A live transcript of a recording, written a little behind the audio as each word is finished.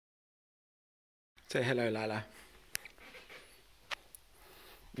Say hello, Lala.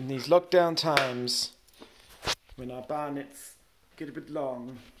 In these lockdown times, when our bar knits get a bit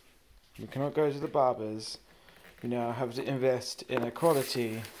long, we cannot go to the barbers. We now have to invest in a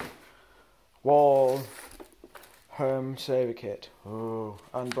quality wall home shaver kit. Oh,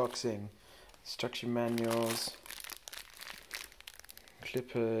 unboxing, instruction manuals,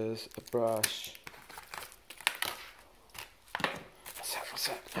 clippers, a brush. What's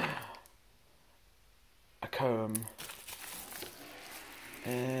that? A comb.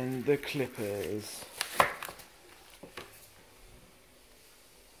 And the clippers.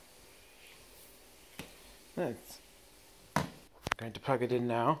 Nice. I'm going to plug it in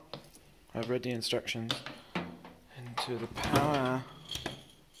now. I've read the instructions. Into the power.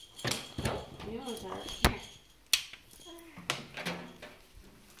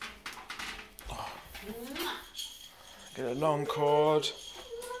 Get a long cord.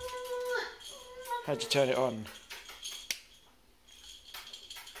 How'd you turn it on?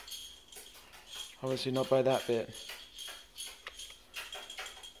 Obviously not by that bit.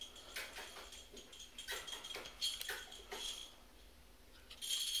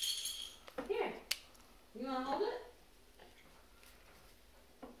 Here, you want to hold it?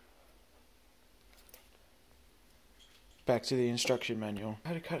 Back to the instruction manual.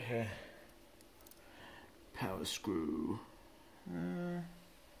 How to cut hair. Power screw.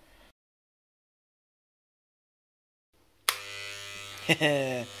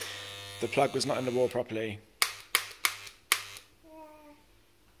 The plug was not in the wall properly.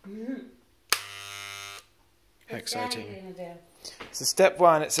 How exciting. So step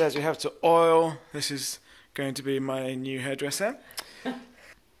one, it says we have to oil. This is going to be my new hairdresser.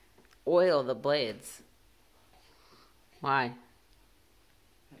 Oil the blades. Why?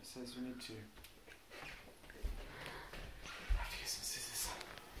 It says we need to. I have to use some scissors.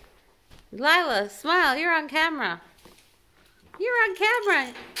 Lila, smile. You're on camera. You're on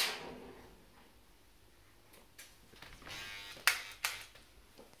camera.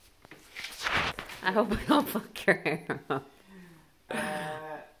 I hope I don't fuck your hair up.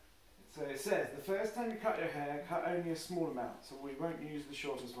 So it says, the first time you cut your hair, cut only a small amount. So we won't use the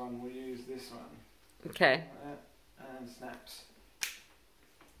shortest one, we'll use this one. Okay. And snaps.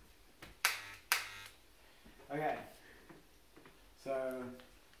 Okay. So,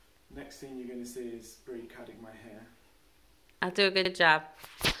 next thing you're going to see is Brie cutting my hair. I'll do a good job.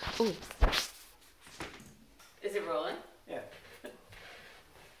 Ooh. Is it rolling? Yeah.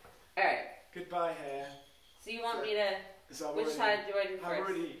 Alright. Goodbye hair. So you want me to... Which side do I do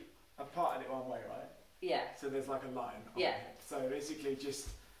first? I've parted it one way, right? Yeah. So there's like a line. Yeah. So basically just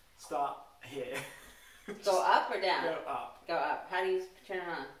start here. Go up or down? Go up. Go up. How do you turn it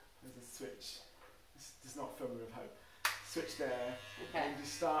on? There's a switch. It's not filming with hope. Switch there. Okay. And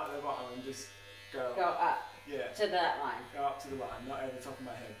just start at the bottom and just go. Go up. Yeah. To that line. Go up to the line, not over the top of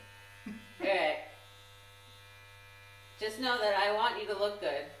my head. Alright. Just know that I want you to look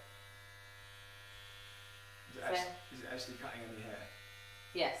good. Is it actually cutting any hair?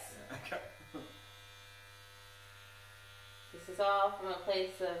 Yes. Yeah, okay. This is all from a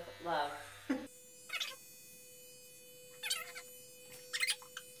place of love.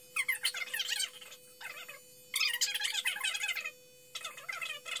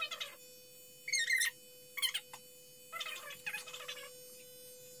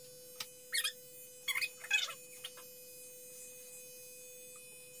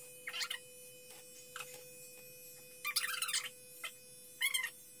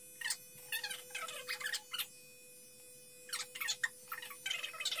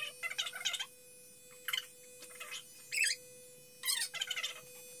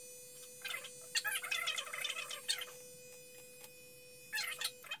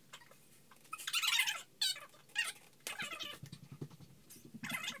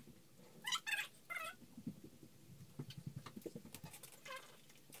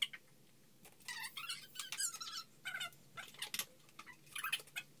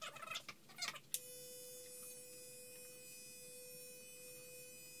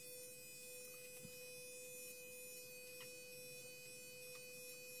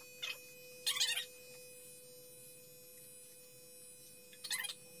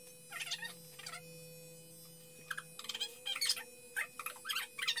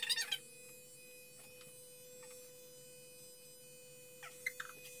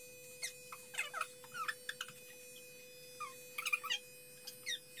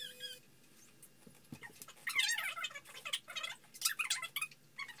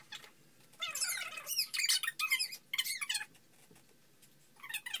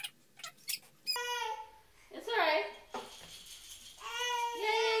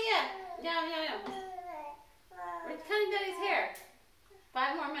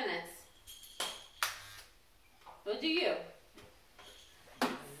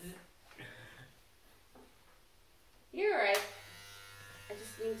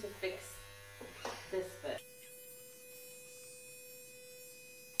 need to fix this bit.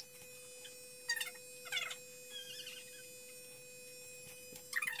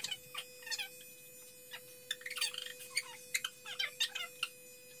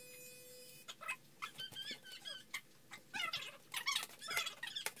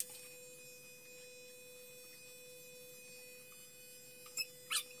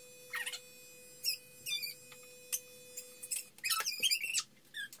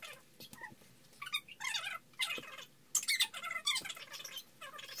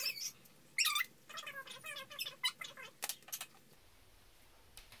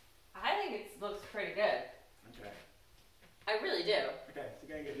 Looks pretty good. Okay. I really do. Okay, so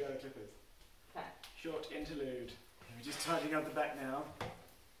go and get the other clippers. Okay. Short interlude. We're just tidying up the back now.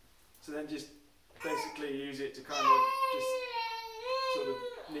 So then just basically use it to kind of just sort of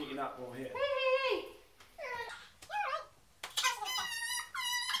neaten up more here. Hey.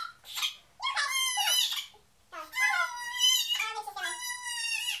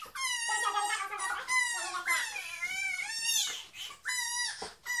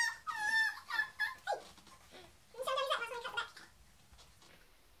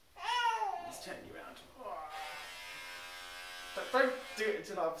 Turn you around. Don't do it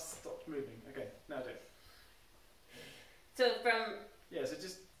until I've stopped moving. Okay, now do it. So from... Yeah, so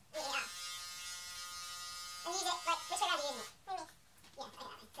just... And use it, like, which way around are you using it? Maybe. Yeah, I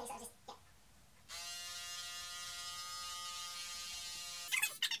got it. So you sort of just, yeah.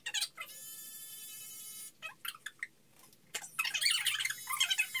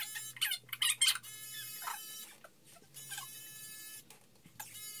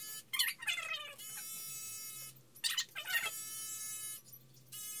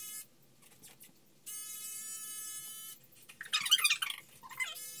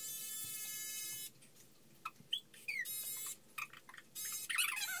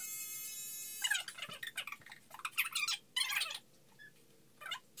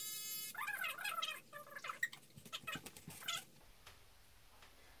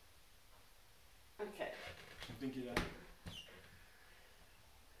 Okay. I think you're done.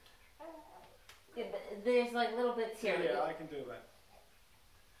 Yeah, there's like little bits here. Yeah, I can do that.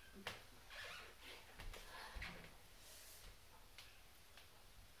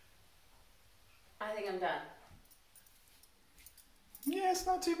 I think I'm done. Yeah, it's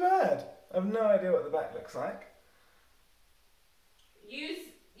not too bad. I have no idea what the back looks like. You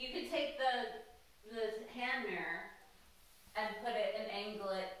could take the hand mirror and put it and angle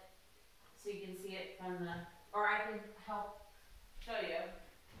it so you can see it from the, or I can help show you.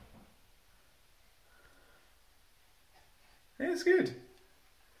 Yeah, it's good.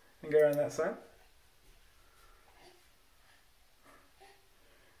 And go around that side.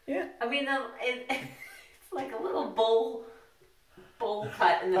 Yeah. I mean, it's like a little bowl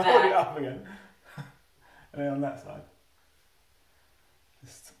cut in the I'll hold it back. up again. And then on that side.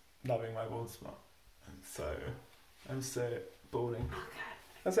 Just loving my bald spot. I'm so balding. Oh, God.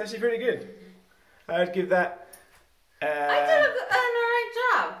 That's actually pretty good. I'd give that I did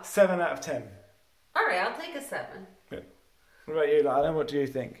an alright job. 7 out of 10. Alright, I'll take a 7. Good. What about you, Lila? What do you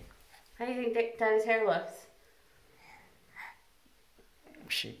think? How do you think Daddy's hair looks?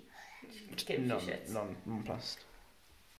 She. Give him 2 shits. Non-plussed.